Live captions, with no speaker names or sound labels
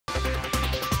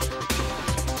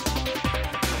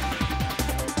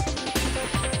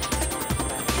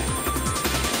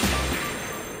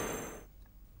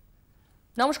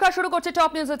নমস্কার, শুরু করছে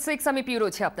টপ নিউজ উইথ 6। আমি পিউ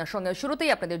রয়েছে আপনার সঙ্গে।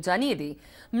 শুরুতেই আপনাদের জানিয়ে দিই,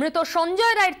 মৃত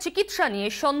সঞ্জয় রায়ের চিকিৎসা নিয়ে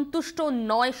সন্তুষ্ট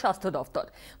নয় স্বাস্থ্য দফতর।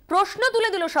 প্রশ্ন তুলে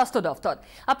দিল স্বাস্থ্য দফতর।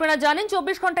 আপনারা জানেন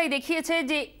 24 ঘন্টায় দেখিয়েছে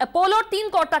যে অ্যাপোলোর 3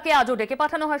 কর্তাকে আজও ডেকে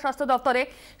পাঠানো হয় স্বাস্থ্য দফতরে।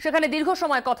 সেখানে দীর্ঘ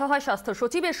সময় কথা হয় স্বাস্থ্য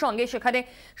সচিবের সঙ্গে, সেখানে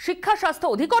শিক্ষা স্বাস্থ্য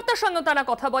অধিকর্তার সঙ্গে তারা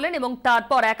কথা বলেন এবং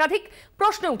তারপর একাধিক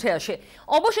প্রশ্ন উঠে আসে।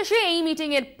 অবশেষে এই মিটিং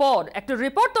এর পর একটা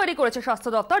রিপোর্ট তৈরি করেছে স্বাস্থ্য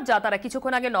দফতর, যা তারা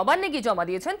কিছুক্ষণ আগে নবান্নে গিয়ে জমা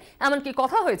দিয়েছেন। এমনকি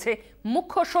কথা হয়েছে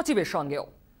মুখ্য সচিবের সঙ্গেও।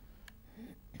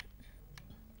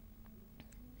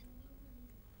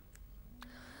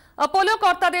 অ্যাপোলো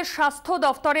কর্তাদের স্বাস্থ্য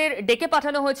দফতরের ডেকে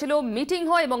পাঠানো হয়েছিল, মিটিং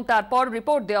হয় এবং তারপর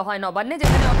রিপোর্ট দেওয়া হয় নবান্নে,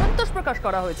 যেখানে অসন্তোষ প্রকাশ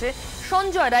করা হয়েছে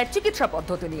সঞ্জয় রায়ের চিকিৎসা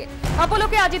পদ্ধতি নিয়ে।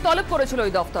 অ্যাপোলোকে আজই তলব করেছিল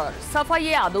ওই দফতর।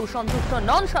 সাফাইয়ে আদৌ সন্তুষ্ট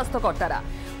নন স্বাস্থ্যকর্তারা।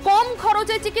 কম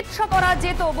খরচে চিকিৎসা করা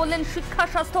যেত বললেন শিক্ষা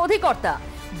স্বাস্থ্য অধিকর্তা।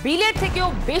 বিলের থেকেও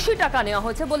বেশি টাকা নেওয়া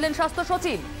হয়েছে বললেন স্বাস্থ্য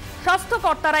সচিব।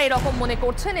 স্বাস্থ্যকর্তারা এরকম মনে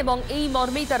করছেন এবং এই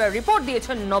মর্মেই তারা রিপোর্ট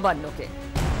দিয়েছেন নবান্নকে।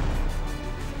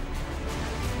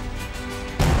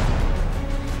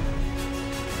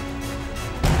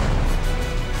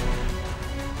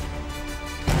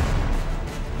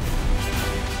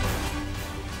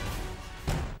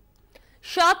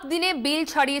 সাত দিনে বিল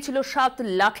ছাড়িয়েছিল 7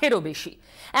 লাখেরও বেশি।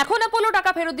 এখন অ্যাপোলো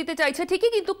টাকা ফেরত দিতে চাইছে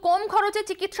ঠিকই, কিন্তু কম খরচে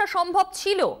চিকিৎসা সম্ভব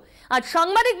ছিল। আজ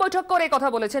সাংবাদিক বৈঠক করে কথা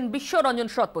বলেছেন বিশ্বরঞ্জন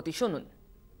সৎপতি। শুনুন।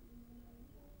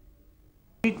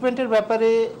 ট্রিটমেন্টের ব্যাপারে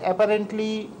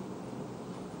অ্যাপারেন্টলি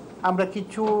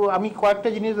আমি কয়েকটা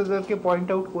জিনিস ওদেরকে পয়েন্ট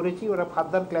আউট করেছি, ওরা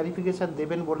ফার্দার ক্ল্যারিফিকেশন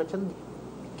দেবেন বলেছেন,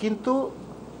 কিন্তু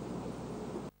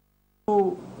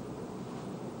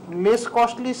less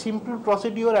costly simple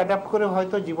procedure adapt করে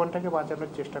হয়তো জীবনটাকে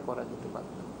বাঁচানোর চেষ্টা করা যেতে পারে।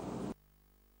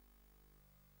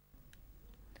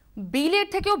 বিলের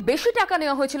থেকেও বেশি টাকা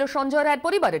নেওয়া হয়েছিল সঞ্জয় রায়ের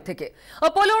পরিবারের থেকে।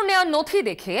 অ্যাপোলোর নেওয়া নথি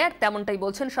দেখে তেমনটাই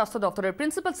বলছেন স্বাস্থ্য দপ্তরের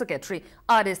প্রিন্সিপাল সেক্রেটারি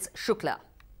আর.এস. শুক্লা।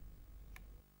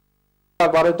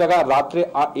 12 টাকা রাত্রে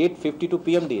 8:52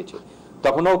 PM দিয়েছে,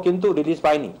 তখনও কিন্তু রিলিজ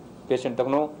পায়নি পেশেন্ট,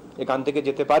 তখনও এখান থেকে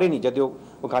যেতে পারেনি, যদিও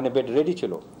ওখানে বেড রেডি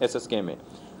ছিল এসএসকেএমে।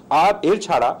 আর এর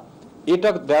ছাড়া এটা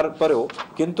দেওয়ার পরেও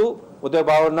কিন্তু ওদের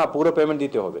বাবার না পুরো পেমেন্ট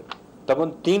দিতে হবে, তখন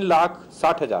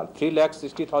 3,60,000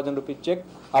 3,60,000 রুপি চেক,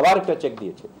 আবার একটা চেক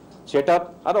দিয়েছে, সেটা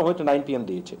আরও হয়তো 9 PM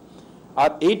দিয়েছে। আর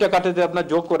এই টাকাটাতে আপনার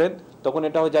যোগ করেন তখন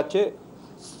এটা হয়ে যাচ্ছে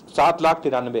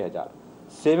 7,93,000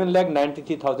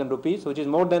 7,93,000 rupees, which is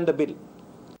more than the bill.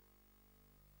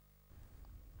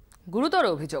 গুরুতর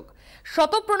অভিযোগ,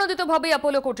 স্বতঃপ্রণোদিতভাবে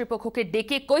অ্যাপোলো কর্তৃপক্ষকে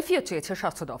ডেকে কৈফিয়ত চেয়েছে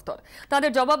স্বাস্থ্য দফতর।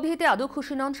 তাদের জবাবদিহিতে আদৌ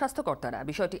খুশি নন স্বাস্থ্যকর্তারা।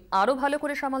 বিষয়টি আরো ভালো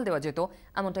করে সামাল দেওয়া যেত,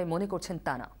 এমনটাই মনে করছেন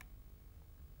তারা।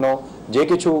 যে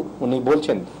কিছু উনি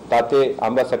বলছেন তাতে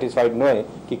আমরা স্যাটিসফাইড নয়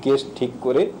কি কেস ঠিক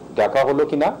করে দেখা হলো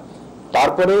কিনা,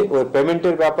 তারপরে ওই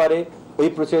পেমেন্টের ব্যাপারে ওই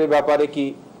প্রসেসের ব্যাপারে কি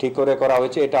ঠিক করে করা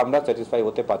হয়েছে, এটা আমরা স্যাটিসফাই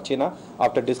হতে পারছি না।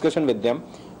 আফটার ডিসকাশন উইথ দেম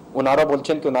ওনারা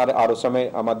বলছেন কি ওনারা আরও সময়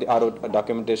আমাদের আরও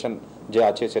ডকুমেন্টেশন যে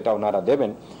আছে সেটা ওনারা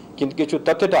দেবেন, কিন্তু কিছু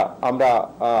তথ্যটা আমরা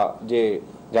যে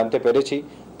জানতে পেরেছি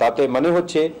তাতে মনে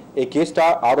হচ্ছে এই কেসটা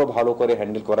আরও ভালো করে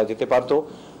হ্যান্ডেল করা যেতে পারতো।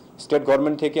 স্টেট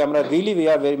গভর্নমেন্ট থেকে আমরা really we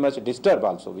are very much disturb,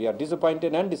 also we are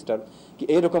disappointed and disturb কি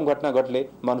এইরকম ঘটনা ঘটলে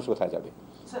মানুষ কোথায় যাবে।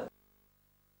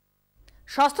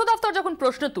 স্বাস্থ্য দপ্তর যখন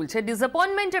প্রশ্ন তুলছে,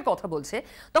 ডিসঅ্যাপয়েন্টমেন্টের কথা বলছে,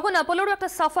 তখন অ্যাপোলোর একটা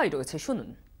সাফাই রয়েছে।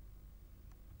 শুনুন।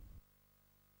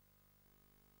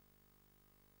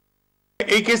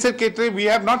 এই কেসের ক্ষেত্রে we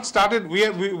have not started,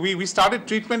 we started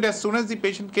treatment as soon as the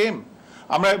patient came.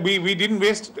 We didn't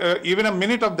waste even a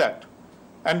minute of that,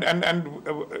 and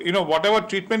you know, whatever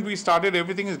treatment we started,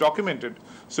 everything is documented,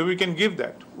 so we can give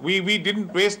that. We didn't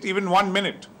waste even 1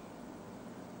 minute.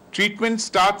 Treatment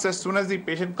starts as soon as the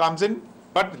patient comes in,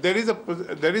 but there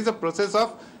is a process of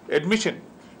admission.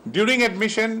 During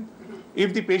admission, if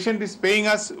the patient is paying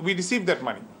us, we receive that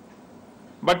money.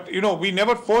 But you know, we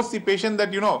never force the patient that,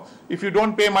 you know, if you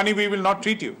don't pay money, we will not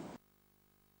treat you.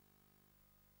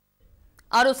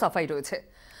 আরো সাফাই রয়েছে,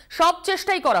 সব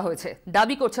চেষ্টাই করা হয়েছে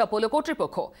দাবি করছে Apollo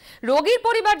কর্তৃপক্ষ। রোগীর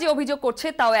পরিবার যে অভিযোগ করছে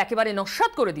তাও একেবারে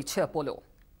নস্যাৎ করে দিচ্ছে অ্যাপোলো।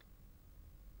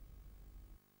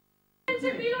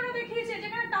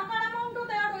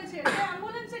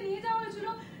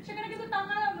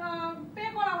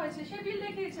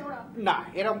 না,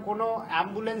 এরকম কোনো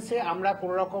অ্যাম্বুলেন্সে আমরা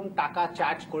কোনো রকম টাকা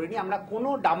চার্জ করিনি। আমরা কোনো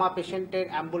ডামা পেশেন্টের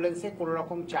অ্যাম্বুলেন্সে কোনো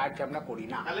রকম চার্জ আমরা করি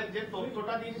না। তাহলে যে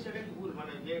তথ্যটা দিয়েছে সেটা কি ভুল?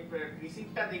 মানে যে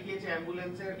রিসিপ্টটা দেখিয়েছে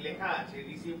অ্যাম্বুলেন্সের লেখা আছে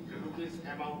রিসিপ্ট রুপিস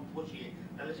অ্যামাউন্ট বসিয়ে,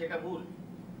 তাহলে সেটা ভুল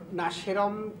না?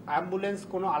 সেরকম অ্যাম্বুলেন্স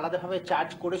কোনো আলাদাভাবে চার্জ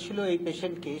করেছিল এই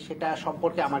পেশেন্টকে সেটা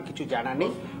সম্পর্কে আমার কিছু জানা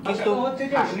নেই। কিন্তু হচ্ছে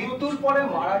যে মৃত্যুর পরে,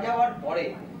 মারা যাওয়ার পরে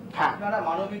হ্যাঁ। আপনারা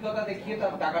মানবিকতা দেখিয়ে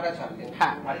তার টাকাটা ছাড়লেন।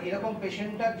 হ্যাঁ। আর এরকম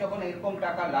পেশেন্টটার যখন এরকম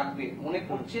টাকা লাগবে, মনে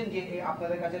করছেন যে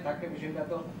আপনাদের কাছে থাকলে পেশেন্টটা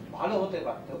তো ভালো হতে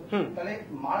পারতো, তাহলে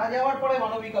মারা যাওয়ার পরে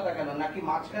মানবিকতা কেন? নাকি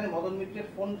মাঝখানে মদন মিত্রের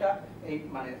ফোনটা এই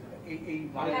মানে এই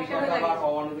মানবিকতা বা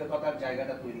অমানবিকতার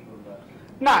জায়গাটা তৈরি করলো?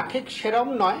 না, ঠিক সেরম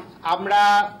নয়। আমরা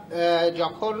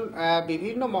যখন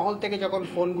বিভিন্ন মহল থেকে যখন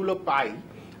ফোনগুলো পাই,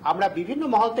 আমরা বিভিন্ন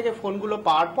মহল থেকে ফোনগুলো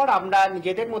পাওয়ার পর আমরা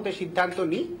নিজেদের মধ্যে সিদ্ধান্ত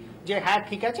নিই যে হ্যাঁ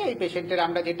ঠিক আছে, এই পেশেন্টের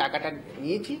আমরা যে টাকাটা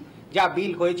নিয়েছি, যা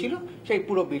বিল হয়েছিল সেই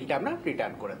পুরো বিলটা আমরা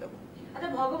রিটার্ন করে দেবো। আচ্ছা,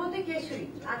 ভগবতী কেশরী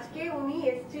আজকে উনি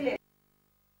এসেছিলেন।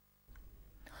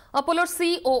 অপোলোর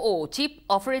সিওও চিফ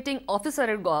অপারেটিং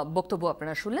অফিসারের বক্তব্য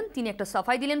আপনারা শুনলেন। তিনি একটা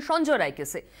সাফাই দিলেন সঞ্জয় রায়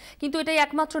কেসে, কিন্তু এটাই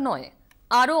একমাত্র নয়,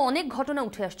 আরও অনেক ঘটনা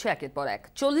উঠে আসছে একের পর এক।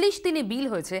 40 দিনে বিল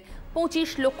হয়েছে 25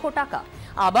 লক্ষ টাকা।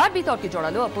 আবার বিতর্কে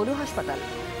জড়ালো অপোলো হাসপাতাল।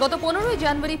 গত 15ই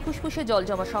জানুয়ারি ফুসফুসে জল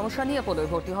জমা সমস্যা নিয়ে অপোলোয়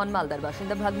ভর্তি হন মালদার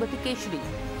বাসিন্দা ভগবতী কেশরী।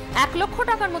 1 লক্ষ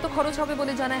টাকার মতো খরচ হবে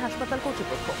বলে জানায় হাসপাতাল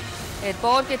কর্তৃপক্ষ।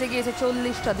 এরপর কেটে গিয়েছে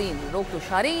 40টা দিন, রোগ তো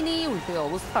সারেইনি, উল্টে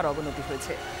অবস্থার অবনতি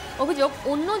হয়েছে। অভিযোগ,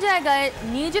 অন্য জায়গায়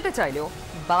নিয়ে যেতে চাইলেও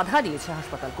বাধা দিয়েছে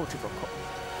হাসপাতাল কর্তৃপক্ষ।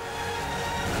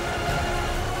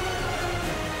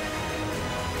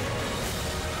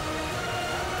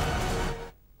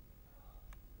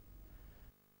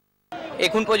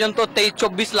 এখন পর্যন্ত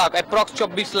 23-24 লাখ, অ্যাপ্রক্স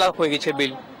 24 লাখ হয়ে গেছে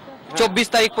বিল। 24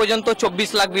 তারিখ পর্যন্ত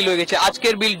 24 লাখ বিল হয়ে গেছে।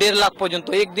 আজকের বিল 1.5 লাখ পর্যন্ত,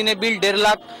 একদিনে বিল 1.5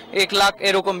 লাখ, 1 লাখ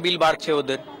এরকম বিল বাড়ছে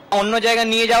ওদের। অন্য জায়গায়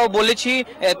নিয়ে যাও বলেছি,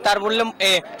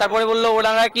 তারপরে বললো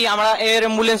ওনারা কি আমরা এয়ার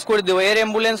অ্যাম্বুলেন্স করে দেবো। এয়ার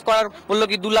অ্যাম্বুলেন্স করার বললো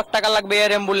কি 2 লাখ টাকা লাগবে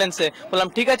এয়ার অ্যাম্বুলেন্সে। বললাম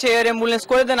ঠিক আছে, এয়ার অ্যাম্বুলেন্স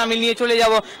করে দেন, আমি নিয়ে চলে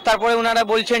যাব। তারপরে ওনারা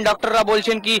বলছেন, ডক্টররা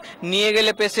বলছেন কি নিয়ে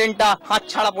গেলে পেশেন্টটা হাত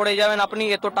ছাড়া পড়ে যাবেন, আপনি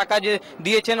এত টাকা যে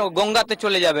দিয়েছেন ও গঙ্গাতে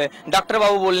চলে যাবে।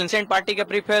 ডাক্তারবাবু বললেন সেন্ট পার্টিকে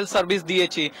প্রিফেয়ার সার্ভিস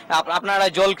দিয়েছি, আপনারা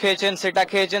জল খেয়েছেন, সেটা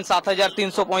খেয়েছেন,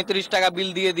 7,335 টাকা বিল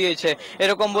দিয়ে দিয়েছে।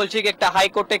 এরকম বলছি কি একটা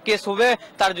হাইকোর্টে কেস হবে,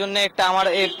 তার জন্য একটা আমার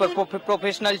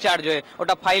প্রফেশনাল চার্জ হয়,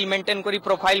 ওটা ফাইল মেনটেন করি,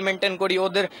 প্রোফাইল মেনটেন করি,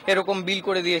 ওদের এরকম বিল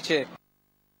করে দিয়েছে।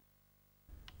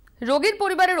 রোগীর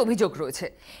পরিবারের অভিযোগ রয়েছে,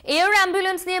 এয়ার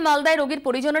অ্যাম্বুলেন্স নিয়ে মালদায় রোগীর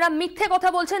পরিজনেরা মিথ্যে কথা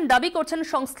বলছেন, দাবি করছেন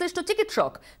সংশ্লিষ্ট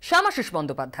চিকিৎসক শ্যামাশিস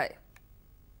বন্দ্যোপাধ্যায়।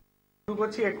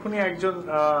 এক্ষুনি একজন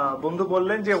বন্ধু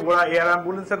বললেন যে ওরা এয়ার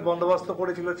অ্যাম্বুলেন্সের বন্দোবস্ত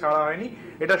করেছিল, ছাড়া হয়নি।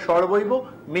 এটা সর্বৈব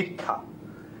মিথ্যা।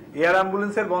 এয়ার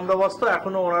অ্যাম্বুলেন্সের বন্দোবস্ত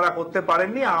এখনো ওনারা করতে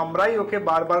পারেননি। আমরাই ওকে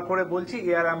বারবার করে বলছি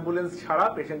এয়ার অ্যাম্বুলেন্স ছাড়া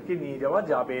পেশেন্টকে নিয়ে যাওয়া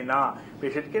যাবে না,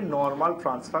 পেশেন্টকে নর্মাল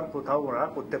ট্রান্সফার কোথাও ওনারা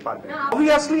করতে পারবে।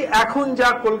 অবভিয়াসলি এখন যা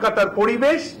কলকাতার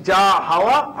পরিবেশ, যা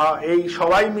হাওয়া, এই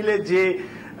সবাই মিলে যে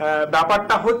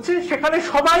ব্যাপারটা হচ্ছে, সেখানে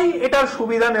সবাই এটার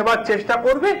সুবিধা নেবার চেষ্টা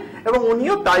করবে এবং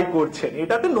উনিও তাই করছেন।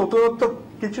 এটাতে নতুনত্ব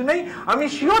কিছু নেই। আমি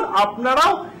শিওর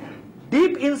আপনারাও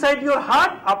ডিপ ইনসাইড ইউর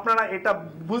হার্ট আপনারা এটা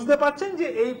বুঝতে পারছেন যে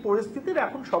এই পরিস্থিতির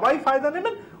এখন সবাই ফায়দা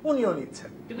নেবেন, উনিও নিচ্ছেন।